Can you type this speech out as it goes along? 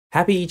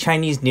Happy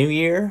Chinese New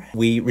Year.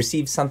 We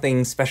received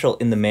something special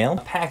in the mail,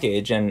 a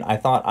package, and I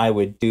thought I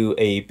would do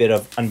a bit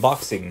of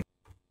unboxing.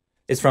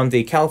 It's from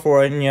the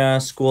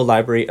California School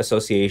Library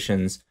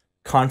Association's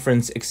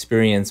Conference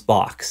Experience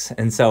box.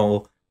 And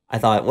so I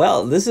thought,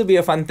 well, this would be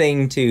a fun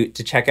thing to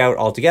check out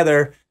all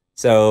together.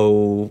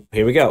 So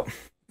here we go.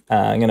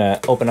 I'm gonna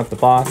open up the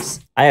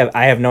box. I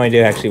have no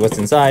idea actually what's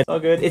inside. Oh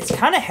good. It's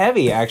kind of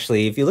heavy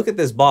actually. If you look at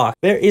this box,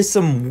 there is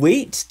some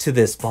weight to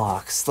this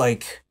box.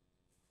 Like,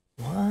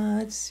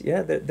 what?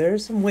 Yeah,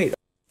 there's some weight.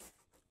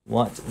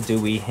 What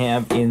do we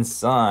have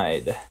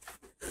inside?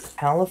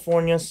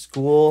 California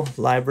School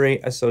Library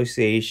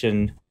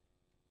Association.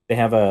 They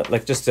have a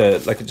just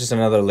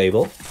another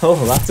label.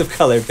 Oh, lots of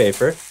colored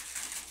paper.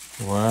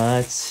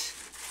 What?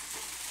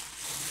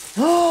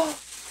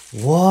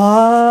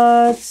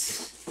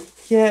 What?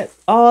 Yeah.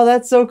 Oh,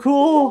 that's so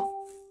cool.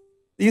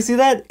 You see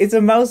that? It's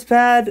a mouse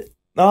pad.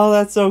 Oh,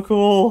 that's so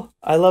cool.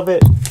 I love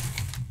it.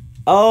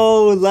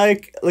 Oh,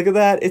 look at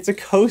that. It's a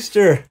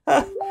coaster.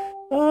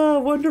 Oh,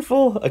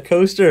 wonderful. A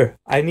coaster.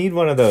 I need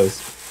one of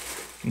those.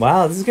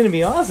 Wow, this is going to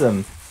be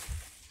awesome.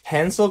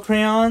 Pencil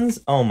crayons.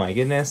 Oh my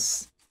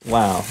goodness.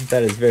 Wow,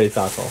 that is very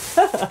thoughtful.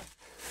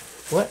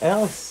 What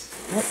else?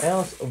 What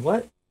else?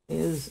 What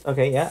is...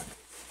 Okay, yeah.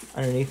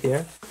 Underneath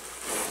here.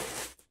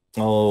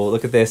 Oh,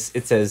 look at this.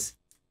 It says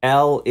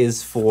L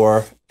is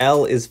for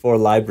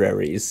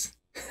libraries.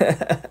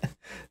 That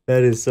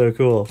is so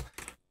cool.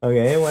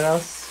 Okay, what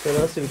else? What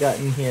else have we got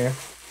in here?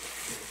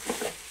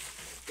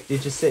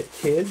 Digisit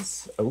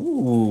Kids.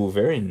 Ooh,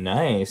 very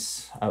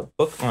nice. A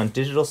book on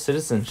digital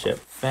citizenship.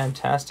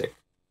 Fantastic.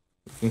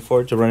 Looking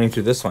forward to running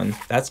through this one.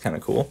 That's kind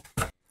of cool.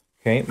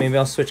 Okay, maybe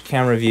I'll switch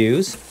camera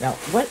views. Now,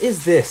 what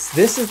is this?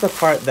 This is the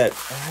part that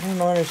I don't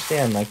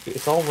understand. Like,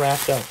 it's all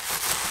wrapped up.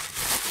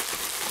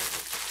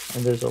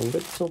 And there's a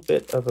little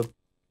bit of a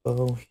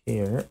bow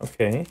here.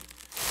 Okay.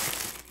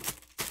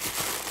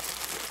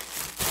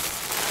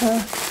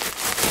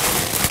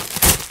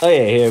 Oh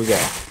yeah, here we go.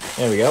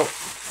 There we go.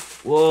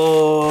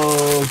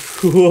 Whoa,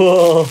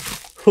 cool.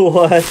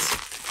 What?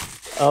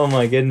 Oh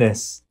my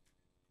goodness.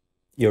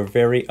 Your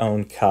very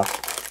own cup.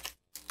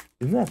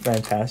 Isn't that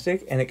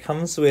fantastic? And it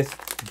comes with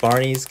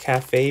Barney's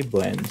Cafe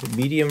Blend,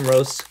 medium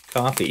roast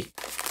coffee.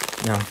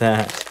 Now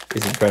that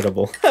is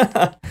incredible.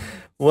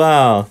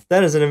 Wow,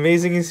 that is an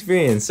amazing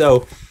experience.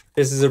 So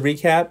this is a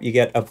recap. You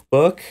get a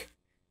book,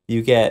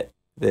 you get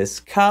this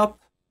cup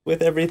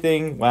with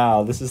everything.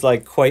 Wow, this is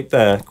like quite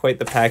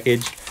the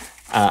package.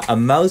 A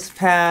mouse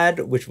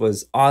pad, which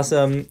was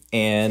awesome,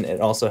 and it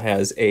also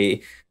has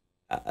a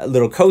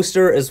little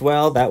coaster as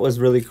well. That was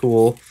really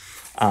cool.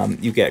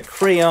 You get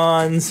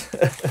crayons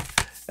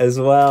as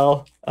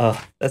well.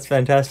 Oh, that's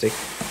fantastic.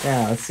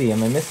 Now, let's see.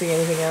 Am I missing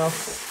anything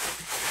else?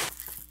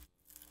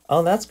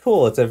 Oh, that's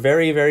cool. It's a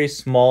very, very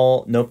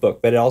small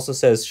notebook, but it also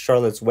says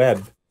Charlotte's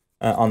Web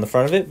on the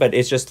front of it, but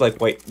it's just like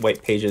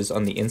white pages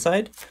on the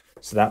inside.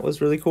 So that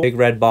was really cool. Big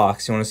red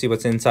box. You want to see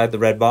what's inside the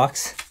red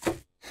box?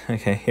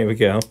 Okay, here we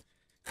go.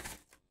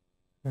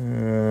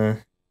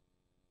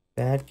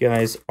 Bad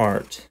Guys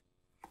Art.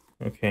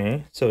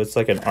 Okay, so it's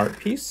like an art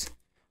piece.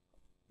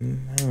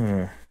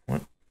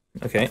 What?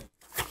 Okay.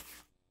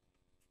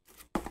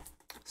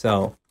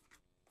 So,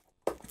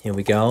 here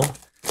we go.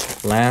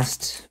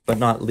 Last but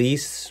not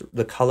least,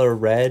 the color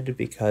red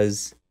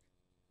because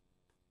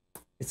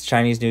it's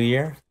Chinese New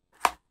Year.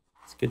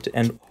 It's good to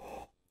end.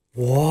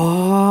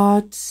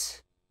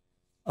 What?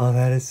 Oh,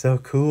 that is so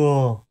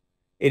cool.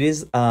 It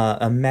is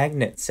a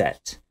magnet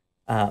set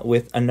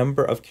with a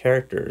number of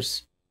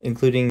characters,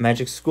 including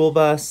Magic School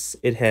Bus.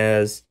 It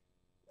has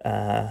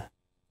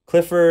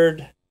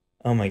Clifford.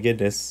 Oh my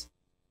goodness.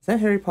 Is that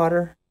Harry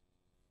Potter?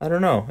 I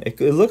don't know. It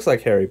looks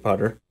like Harry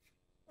Potter.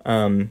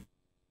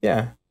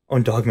 Yeah. Oh,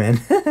 and Dogman.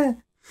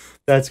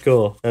 That's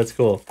cool. That's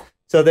cool.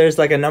 So there's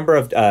like a number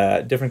of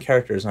different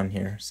characters on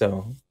here.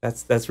 So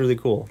that's really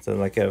cool. So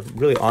like a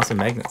really awesome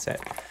magnet set.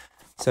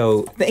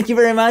 So thank you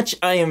very much.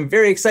 I am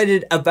very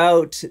excited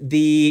about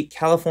the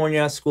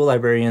California School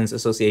Librarians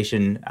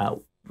Association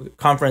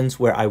conference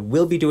where I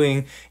will be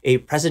doing a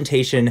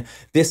presentation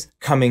this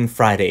coming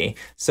Friday.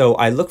 So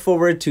I look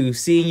forward to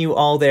seeing you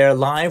all there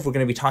live. We're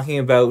going to be talking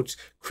about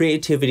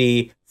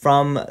creativity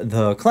from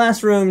the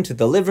classroom to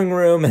the living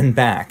room and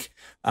back.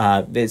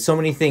 So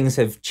many things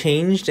have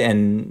changed,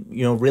 and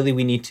really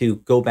we need to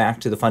go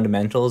back to the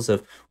fundamentals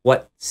of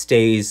what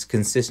stays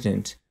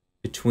consistent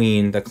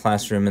between the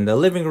classroom and the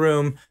living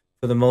room.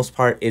 For the most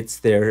part, it's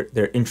their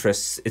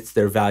interests, it's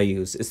their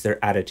values, it's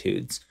their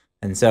attitudes.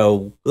 And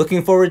so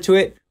looking forward to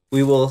it.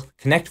 We will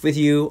connect with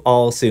you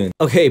all soon.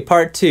 Okay,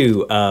 part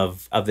 2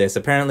 of this.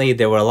 Apparently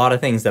there were a lot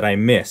of things that I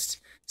missed.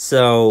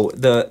 So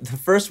the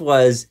first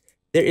was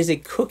there is a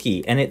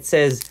cookie and it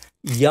says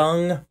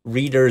Young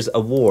Readers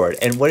Award.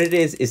 And what it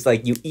is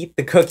like you eat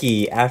the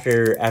cookie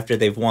after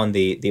they've won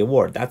the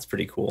award. That's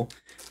pretty cool.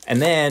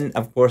 And then,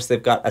 of course,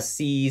 they've got a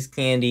C's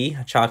candy,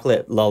 a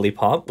chocolate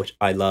lollipop, which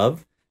I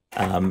love.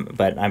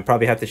 But I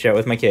probably have to share it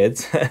with my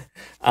kids.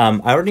 I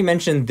already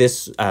mentioned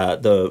this,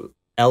 the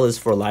L is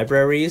for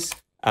libraries.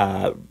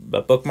 a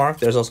bookmark.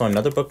 There's also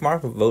another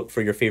bookmark, vote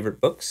for your favorite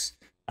books,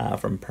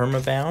 from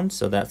Permabound.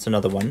 So that's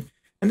another one.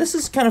 And this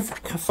is kind of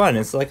fun.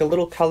 It's like a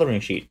little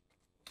coloring sheet.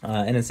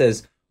 And it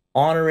says,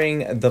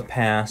 honoring the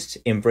past,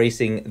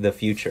 embracing the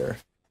future,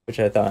 which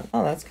I thought,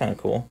 oh, that's kind of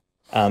cool.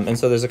 And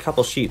so there's a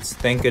couple sheets.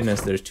 Thank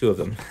goodness there's 2 of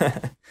them.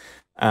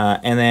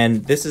 And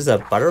then this is a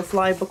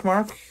butterfly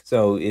bookmark.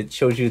 So it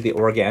shows you the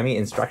origami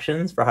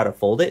instructions for how to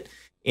fold it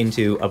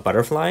into a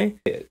butterfly.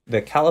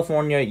 The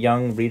California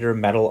Young Reader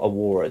Medal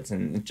Awards,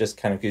 and it just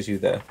kind of gives you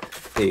the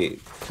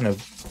kind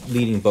of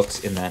leading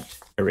books in that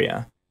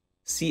area.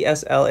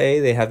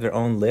 CSLA, they have their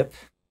own lip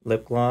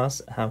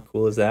gloss. How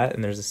cool is that?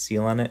 And there's a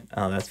seal on it.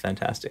 Oh, that's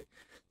fantastic.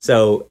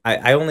 So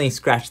I only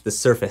scratched the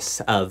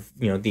surface of,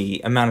 you know,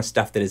 the amount of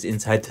stuff that is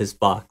inside this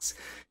box.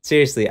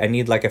 Seriously, I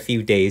need like a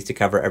few days to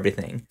cover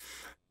everything.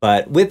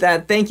 But with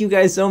that, thank you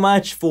guys so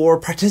much for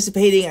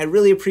participating. I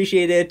really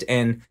appreciate it.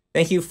 And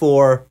thank you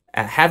for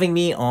having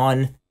me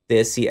on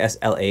this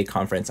CSLA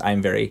conference.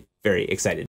 I'm very, very excited.